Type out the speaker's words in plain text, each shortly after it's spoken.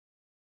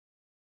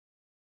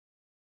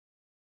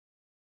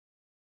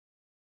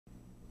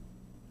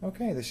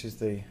Okay, this is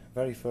the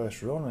very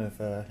first run of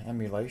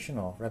emulation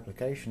or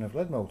replication of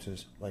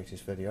Lidmotor's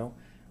latest video,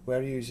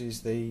 where he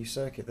uses the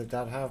circuit that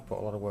Dad have put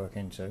a lot of work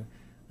into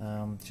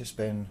to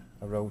spin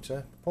a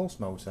rotor, pulse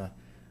motor,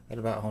 at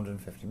about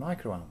 150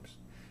 microamps.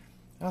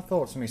 I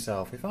thought to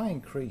myself, if I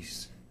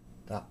increase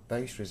that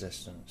base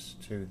resistance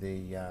to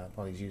the,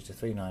 well, he's used a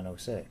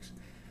 3906,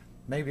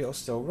 maybe it'll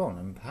still run,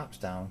 and perhaps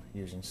down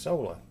using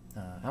solar,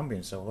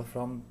 ambient solar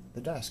from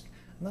the desk.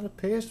 And that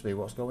appears to be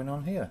what's going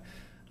on here.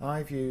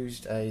 I've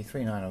used a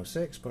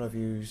 3906, but I've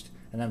used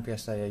an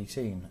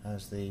MPSA18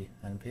 as the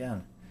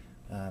NPN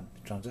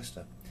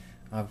transistor.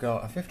 I've got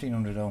a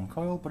 1500 ohm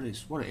coil, but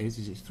what it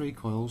is it's 3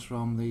 coils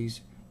from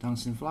these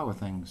dancing flower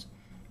things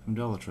from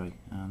Dollar Tree,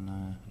 and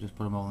I just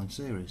put them all in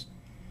series.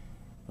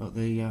 But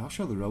I'll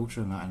show the rotor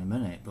and that in a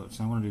minute, but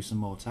I want to do some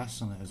more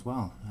tests on it as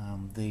well.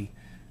 The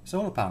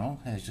solar panel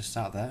is just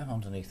sat there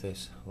underneath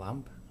this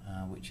lamp,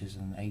 which is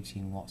an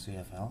 18 watt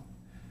CFL,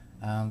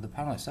 and the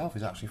panel itself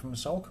is actually from a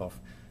Solcuff.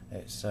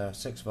 It's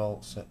 6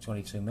 volts at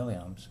 22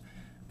 milliamps,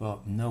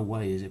 but no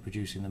way is it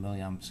producing the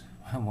milliamps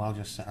while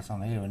just sat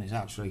on here, and it's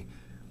actually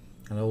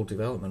an old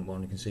development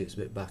one. You can see it's a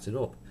bit battered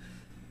up,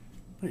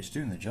 but it's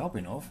doing the job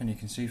enough, and you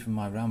can see from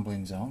my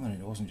ramblings on that it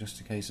wasn't just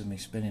a case of me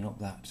spinning up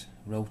that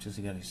rotor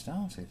to get it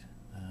started.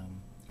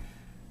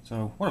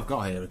 So what I've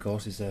got here, of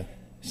course, is a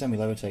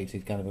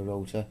semi-levitated kind of a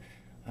rotor.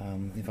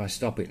 If I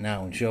stop it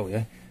now and show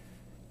you,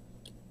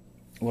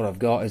 what I've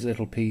got is a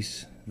little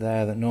piece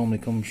there that normally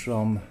comes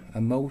from a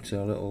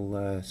motor, a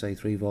little say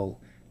 3 volt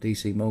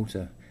DC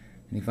motor,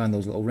 and you find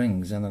those little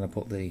rings, and then I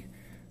put the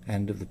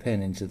end of the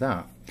pin into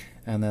that,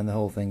 and then the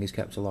whole thing is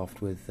kept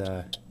aloft with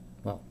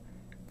well,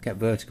 kept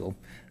vertical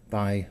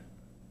by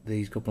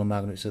these couple of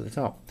magnets at the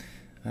top.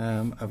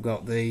 I've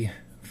got the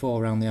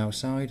 4 around the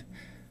outside,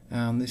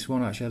 and this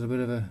one actually has a bit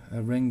of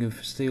a ring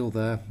of steel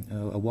there,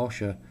 a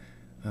washer,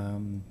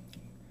 to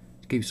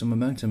keep some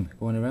momentum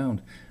going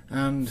around,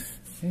 and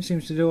it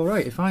seems to do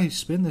alright. If I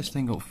spin this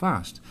thing up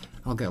fast,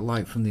 I'll get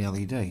light from the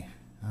LED, and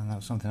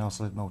that's something else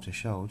Lidmotor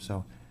showed.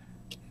 So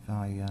if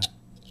I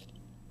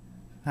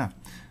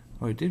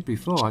well, it did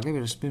before. I gave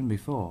it a spin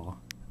before,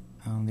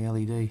 and the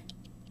LED,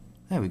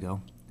 there we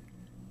go,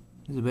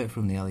 there's a bit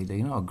from the LED,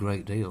 not a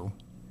great deal.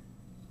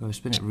 If I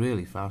spin it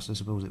really fast, I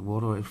suppose it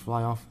would, or it'd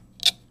fly off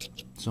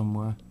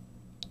somewhere.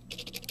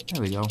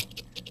 There we go.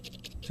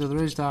 So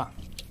there is that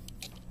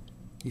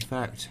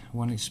effect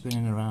when it's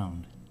spinning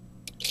around.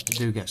 I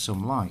do get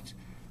some light.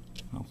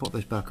 I'll put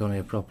this back on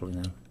here properly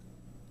now.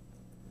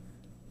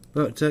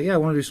 But yeah, I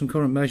want to do some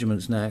current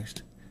measurements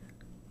next,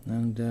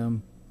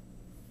 and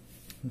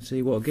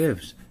see what it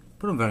gives.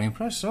 But I'm very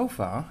impressed so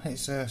far.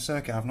 It's a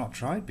circuit I've not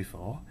tried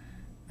before,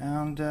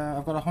 and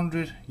I've got a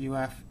 100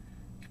 UF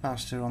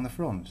capacitor on the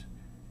front.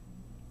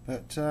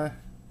 But it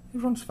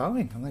runs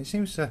fine. I mean, it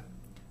seems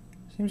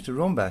to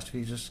run best if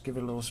you just give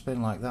it a little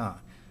spin like that,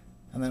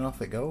 and then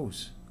off it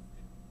goes.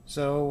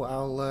 So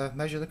I'll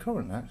measure the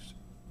current next.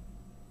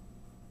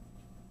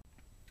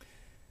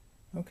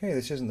 Okay,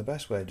 this isn't the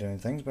best way of doing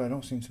things, but I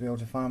don't seem to be able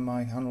to find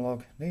my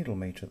analog needle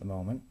meter at the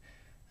moment,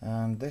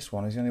 and this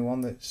one is the only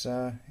one that's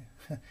that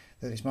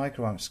its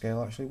microamp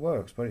scale actually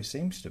works, but it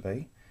seems to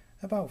be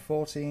about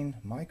 14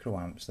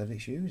 microamps that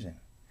it's using.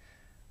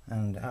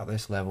 And at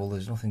this level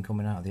there's nothing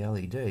coming out of the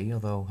LED,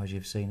 although as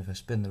you've seen, if I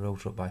spin the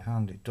rotor up by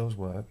hand it does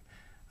work.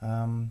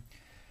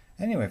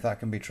 Anyway, if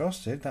that can be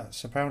trusted,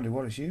 that's apparently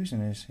what it's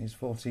using, is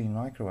 14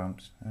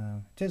 microamps.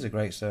 It is a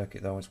great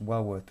circuit though, it's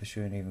well worth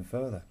pursuing even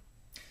further.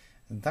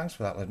 And thanks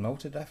for that,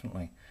 Lidmotor,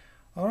 definitely.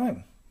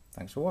 Alright,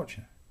 thanks for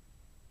watching.